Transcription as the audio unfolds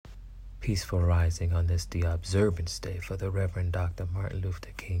Peaceful rising on this the observance day for the Reverend Dr. Martin Luther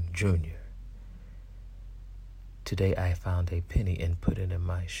King Jr. Today I found a penny and put it in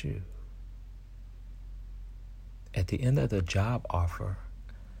my shoe. At the end of the job offer,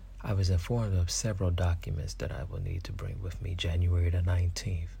 I was informed of several documents that I will need to bring with me January the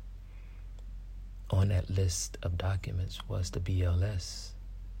 19th. On that list of documents was the BLS.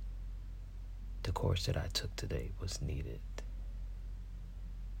 The course that I took today was needed.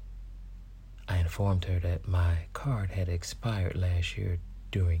 I informed her that my card had expired last year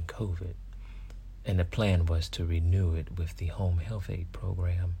during COVID, and the plan was to renew it with the home health aid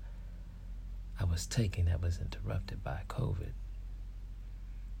program I was taking that was interrupted by COVID.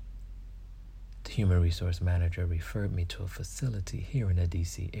 The human resource manager referred me to a facility here in the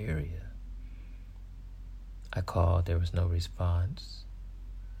D.C. area. I called, there was no response.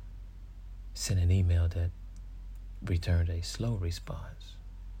 Sent an email that returned a slow response.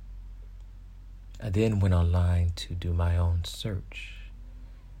 I then went online to do my own search.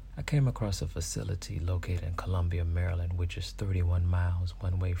 I came across a facility located in Columbia, Maryland, which is 31 miles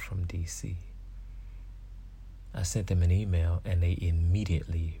one way from D.C. I sent them an email and they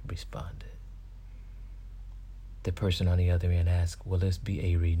immediately responded. The person on the other end asked, will this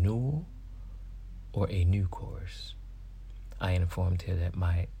be a renewal or a new course? I informed her that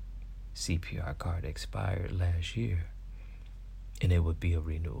my CPR card expired last year and it would be a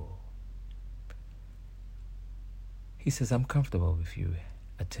renewal. He says, I'm comfortable with you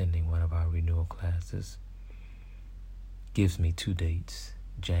attending one of our renewal classes. Gives me 2 dates.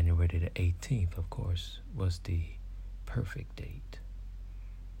 January the 18th, of course, was the perfect date.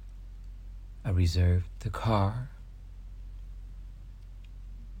 I reserved the car,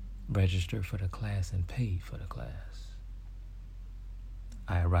 registered for the class, and paid for the class.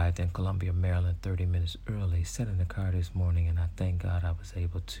 I arrived in Columbia, Maryland 30 minutes early, sat in the car this morning, and I thank God I was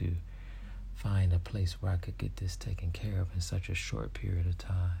able to find a place where I could get this taken care of in such a short period of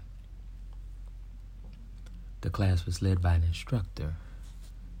time. The class was led by an instructor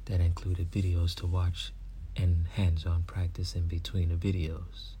that included videos to watch and hands-on practice in between the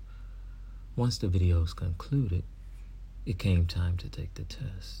videos. Once the videos concluded, it came time to take the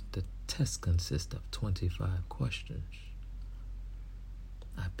test. The test consists of 25 questions.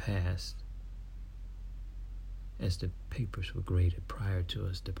 I passed as the papers were graded prior to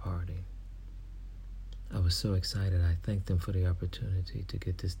us departing. I was so excited, I thanked them for the opportunity to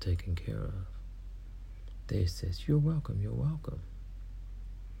get this taken care of. They said, you're welcome, you're welcome.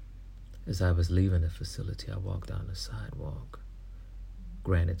 As I was leaving the facility, I walked down the sidewalk.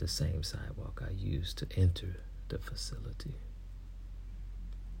 Granted, the same sidewalk I used to enter the facility.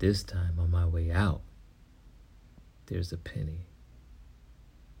 This time, on my way out, there's a penny.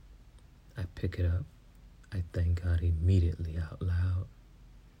 I pick it up. I thank God immediately out loud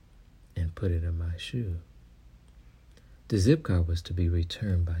and put it in my shoe. The zip card was to be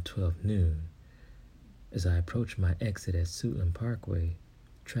returned by 12 noon. As I approached my exit at Suitland Parkway,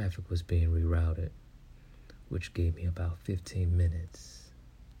 traffic was being rerouted, which gave me about 15 minutes.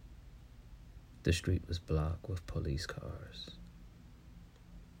 The street was blocked with police cars.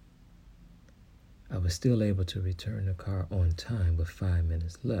 I was still able to return the car on time with 5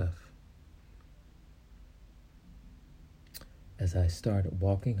 minutes left. As I started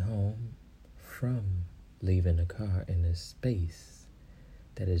walking home from leaving the car in the space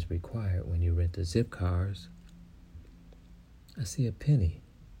that is required when you rent the zip cars, I see a penny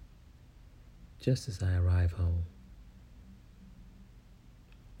just as I arrive home.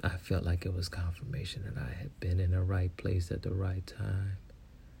 I felt like it was confirmation that I had been in the right place at the right time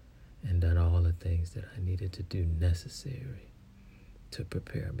and done all the things that I needed to do necessary to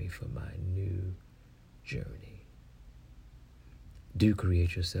prepare me for my new journey. Do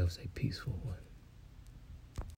create yourselves a peaceful one.